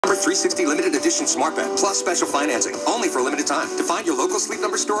Number 360 limited edition smart bed, plus special financing, only for a limited time. To find your local Sleep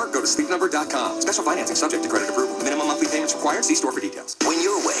Number store, go to sleepnumber.com. Special financing subject to credit approval. Minimum monthly payments required. See store for details. Win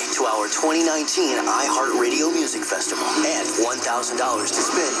your way to our 2019 iHeartRadio Music Festival and $1,000 to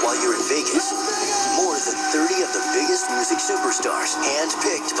spend while you're in Vegas. More than 30 of the biggest music superstars,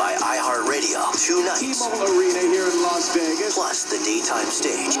 handpicked by iHeartRadio. 2 nights. T-Mobile Arena here in Las Vegas. Plus the daytime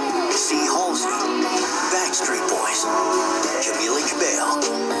stage. See Halsey, Backstreet Boys, Camila Cabello,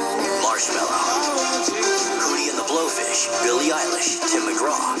 Marshmello, Hootie and the Blowfish, Billie Eilish, Tim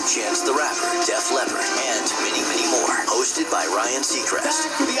McGraw, Chance the Rapper, Def Leppard, and many, many more. Hosted by Ryan Seacrest.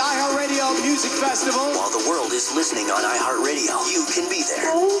 For the iHeartRadio Music Festival. While the world is listening on iHeartRadio, you can be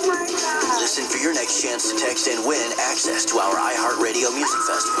there. Oh my God. Listen for your next chance to text and win access to our iHeartRadio Music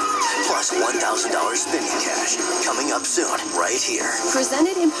Festival. Plus $1,000 spending cash. Coming up soon, right here.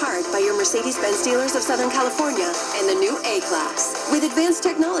 Presented in part by your Mercedes-Benz dealers of Southern California and the new A-Class. With advanced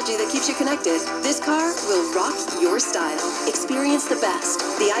technology that keeps you connected, this car will rock your style. Experience the best.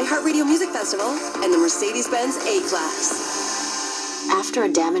 The iHeartRadio Music Festival and the Mercedes-Benz A-Class. After a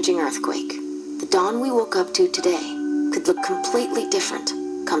damaging earthquake, the dawn we woke up to today could look completely different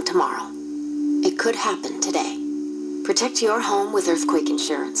come tomorrow. It could happen today. Protect your home with earthquake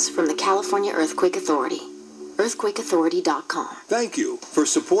insurance from the California Earthquake Authority. EarthquakeAuthority.com. Thank you for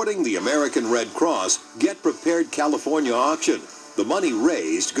supporting the American Red Cross Get Prepared California auction. The money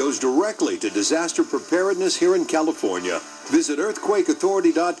raised goes directly to disaster preparedness here in California. Visit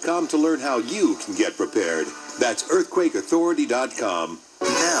EarthquakeAuthority.com to learn how you can get prepared. That's EarthquakeAuthority.com.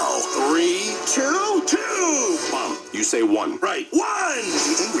 Now, 3, 2, 2. Mom, you say 1. Right. 1.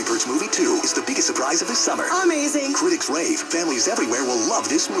 The Angry Birds Movie 2 is the biggest surprise of the summer. Amazing. Critics rave. Families everywhere will love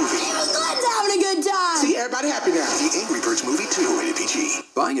this movie. Everyone's having a good time. See, everybody happy now. The Angry Birds Movie 2, rated PG.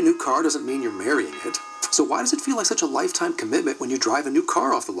 Buying a new car doesn't mean you're marrying it. So why does it feel like such a lifetime commitment when you drive a new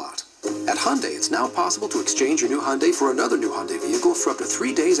car off the lot? At Hyundai, it's now possible to exchange your new Hyundai for another new Hyundai vehicle for up to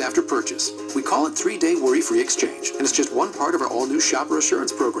 3 days after purchase. We call it 3-Day Worry-Free Exchange, and it's just one part of our all-new Shopper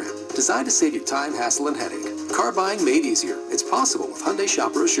Assurance program, designed to save you time, hassle, and headache. Car buying made easier. It's possible with Hyundai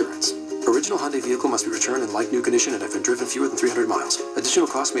Shopper Assurance. Original Hyundai vehicle must be returned in like new condition and have been driven fewer than 300 miles. Additional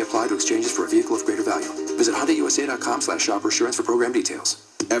costs may apply to exchanges for a vehicle of greater value. Visit HyundaiUSA.com/shopper assurance for program details.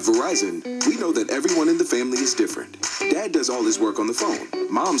 At Verizon, we know that everyone in the family is different. Dad does all his work on the phone.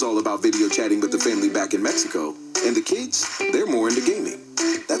 Mom's all about video chatting with the family back in Mexico. And the kids, they're more into gaming.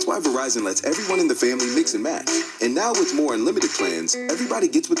 That's why Verizon lets everyone in the family mix and match. And now with more unlimited plans, everybody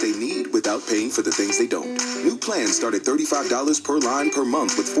gets what they need without paying for the things they don't. New plans start at $35 per line per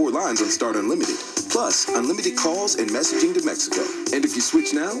month with 4 lines on Start Unlimited. Plus, unlimited calls and messaging to Mexico. And if you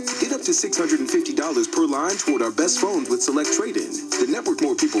switch now, get up to $650 per line toward our best phones with select trade-in. The network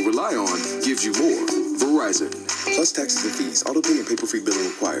more people rely on gives you more. Verizon. Plus taxes and fees, autopay and paper-free billing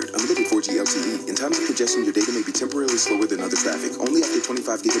required. Unlimited 4G LTE. In times of congestion, your data may be temporarily slower than other traffic. Only after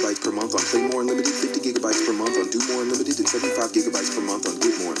 25 gigabytes per month on Play More Unlimited, 50 gigabytes per month on Do More Unlimited, and 75 gigabytes per month on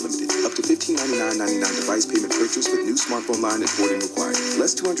Get More Unlimited. Up to $15.99.99 device payment purchase with new smartphone line and porting required.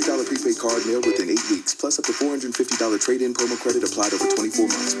 Less $200 prepaid card mailed within 8 weeks, plus up to $450 trade-in promo credit applied over 24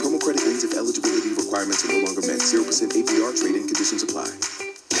 months. Promo credit ends if eligibility requirements are no longer met. 0% APR trade-in conditions apply.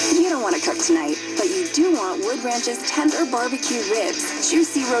 You don't want to cook tonight, but you do want Wood Ranch's tender barbecue ribs,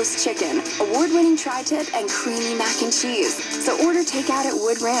 juicy roast chicken, award-winning tri-tip, and creamy mac and cheese. So order takeout at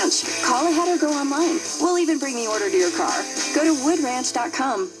Wood Ranch. Call ahead or go online. We'll even bring the order to your car. Go to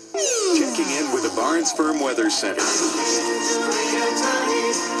woodranch.com. Checking in with the Barnes Firm Weather Center.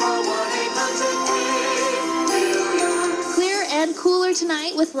 Clear and cooler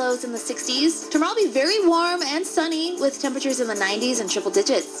tonight with lows in the 60s. Tomorrow will be very warm and sunny with temperatures in the 90s and triple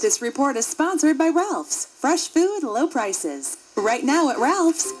digits. This report is sponsored by Ralph's. Fresh food, low prices. Right now at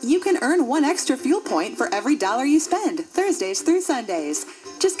Ralph's, you can earn 1 extra fuel point for every $1 you spend, Thursdays through Sundays.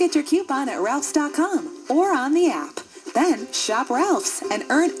 Just get your coupon at Ralphs.com or on the app. Then shop Ralph's and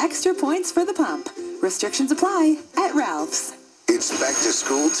earn extra points for the pump. Restrictions apply at Ralph's. It's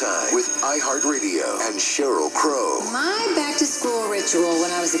back-to-school time with iHeartRadio and Sheryl Crow. My back-to-school ritual when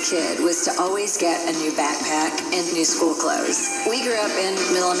I was a kid was to always get a new backpack and new school clothes. We grew up in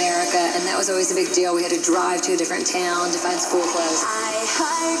Middle America, and that was always a big deal. We had to drive to a different town to find school clothes.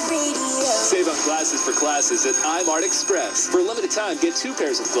 iHeartRadio. Save on glasses for classes at iMart Express. For a limited time, get 2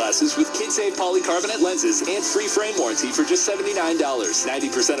 pairs of glasses with KidSafe polycarbonate lenses and free frame warranty for just $79.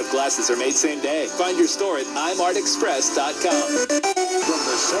 90% of glasses are made same day. Find your store at imartexpress.com. From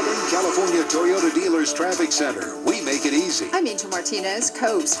the Southern California Toyota Dealers Traffic Center. We make it easy. I'm Angel Martinez,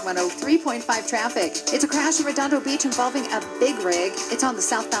 Coast 103.5 traffic. It's a crash in Redondo Beach involving a big rig. It's on the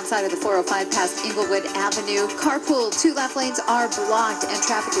southbound side of the 405 past Inglewood Avenue. Carpool, 2 left lanes are blocked and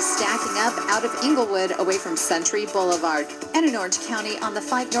traffic is stacking up out of Inglewood away from Century Boulevard. And in Orange County on the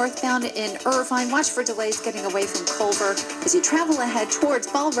 5 northbound in Irvine, watch for delays getting away from Culver as you travel ahead towards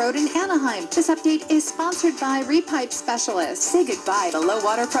Ball Road in Anaheim. This update is sponsored by Repipe Specialists. Say goodbye to low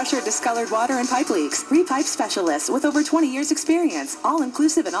water pressure, discolored water, and pipe leaks. Repipe Specialists with over 20 years experience. All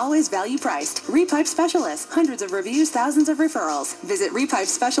inclusive and always value priced. Repipe Specialists. Hundreds of reviews, thousands of referrals. Visit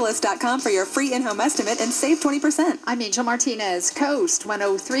repipespecialist.com for your free in-home estimate and save 20%. I'm Angel Martinez, Coast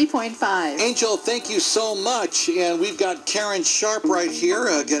 103.5. Angel, thank you so much. And we've got Karen Sharp right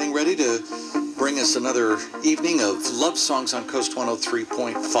here getting ready to bring us another evening of love songs on Coast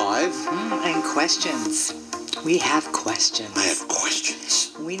 103.5. And questions. We have questions. I have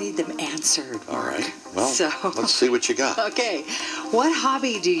questions. We need them answered. All right. Well, so, let's see what you got. Okay. What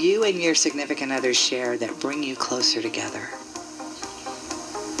hobby do you and your significant other share that bring you closer together?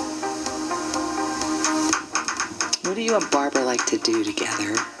 What do you and Barbara like to do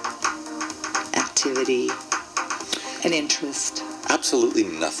together? Activity, an interest? Absolutely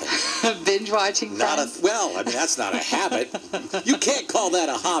nothing. Binge watching? Well, I mean, that's not a habit. You can't call that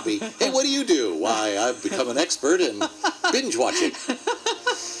a hobby. Hey, what do? Why, I've become an expert in binge watching.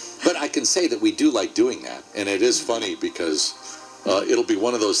 But I can say that we do like doing that. And it is funny because it'll be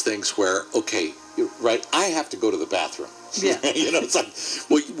one of those things where, okay, right, I have to go to the bathroom. Yeah. You know, it's like,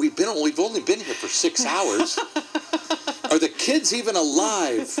 well, we've only been here for 6 hours. Are the kids even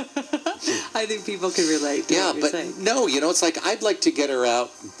alive? I think people can relate to what you're saying. No, you know, it's like I'd like to get her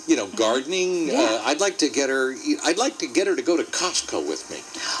out, you know, gardening. Yeah. I'd like to get her to go to Costco with me.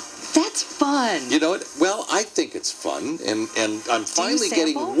 That's fun. You know what? Well, I think it's fun, and I'm finally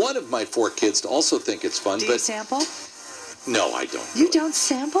getting one of my 4 kids to also think it's fun. Do you sample? No, I don't. You don't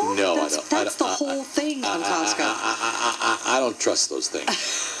sample? No, I don't. That's the whole thing on Costco. I don't trust those things.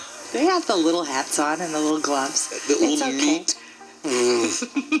 They have the little hats on and the little gloves. The little meat.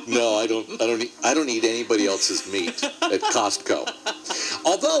 No, I don't eat anybody else's meat at Costco.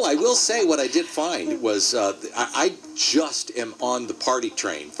 Although I will say what I did find was I just am on the party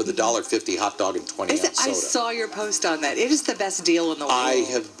train for the $1.50 hot dog and 20-ounce soda. I saw your post on that. It is the best deal in the world. I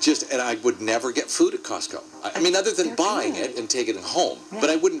have and I would never get food at Costco. I mean, other than buying it and taking it home. Yeah. But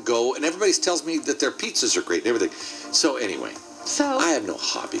I wouldn't go, and everybody tells me that their pizzas are great and everything. So anyway. I have no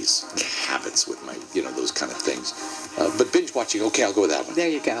hobbies and habits with my, you know, those kind of things. But binge watching, okay, I'll go with that one. There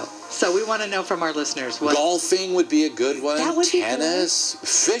you go. So we want to know from our listeners. Golfing would be a good one. That would be Tennis,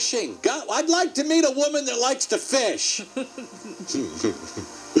 fishing. God, I'd like to meet a woman that likes to fish.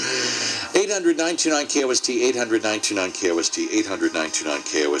 800-929-KOST, 800-929-KOST,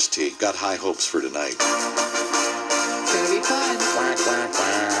 800-929-KOST. Got high hopes for tonight. It's going to be fun. Quack, quack,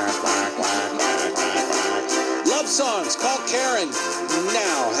 quack, quack, quack, quack, quack, quack. Love songs. Call Karen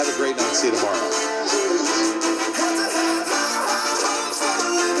now. Have a great night. See you tomorrow.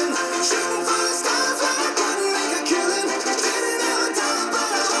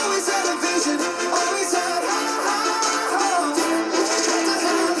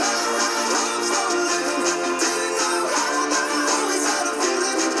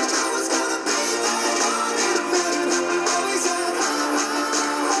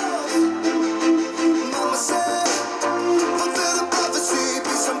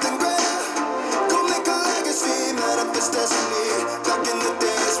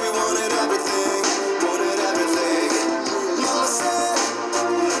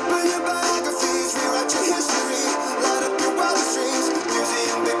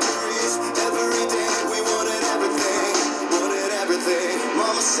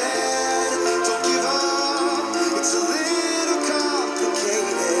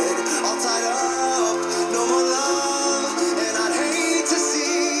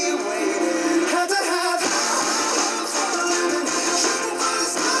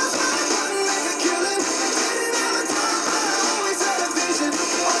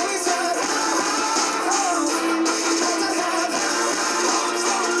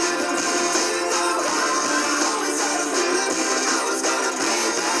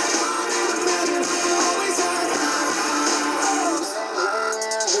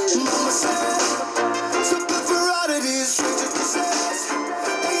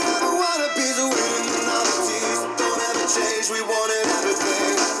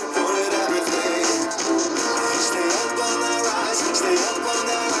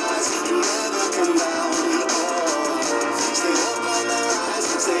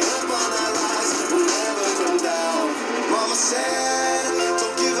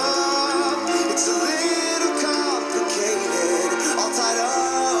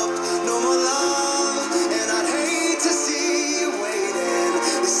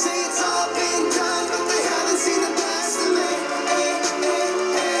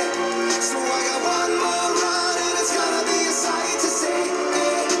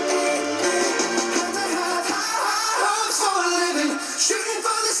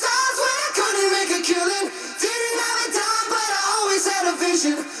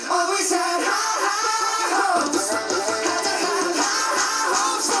 vision, always had high hopes. Had to have high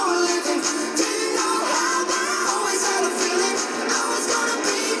hopes for a living. Didn't know how, but I always had a feeling I was gonna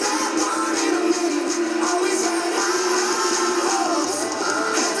be that one in a million. Always had high hopes.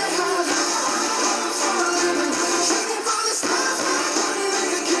 Had to have high hopes for a living. Shooting for the stars, but I couldn't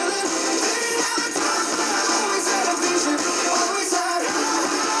make a killing. Didn't have a time, but I always had a vision. Always had high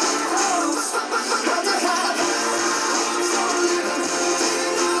hopes. Had to have high hopes for a living.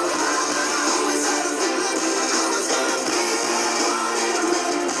 Didn't know how, but I always had a feeling I was gonna be that one in a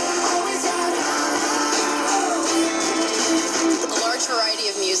million. Always had high hopes. A large variety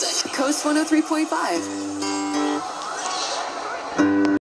of music. Coast 103.5.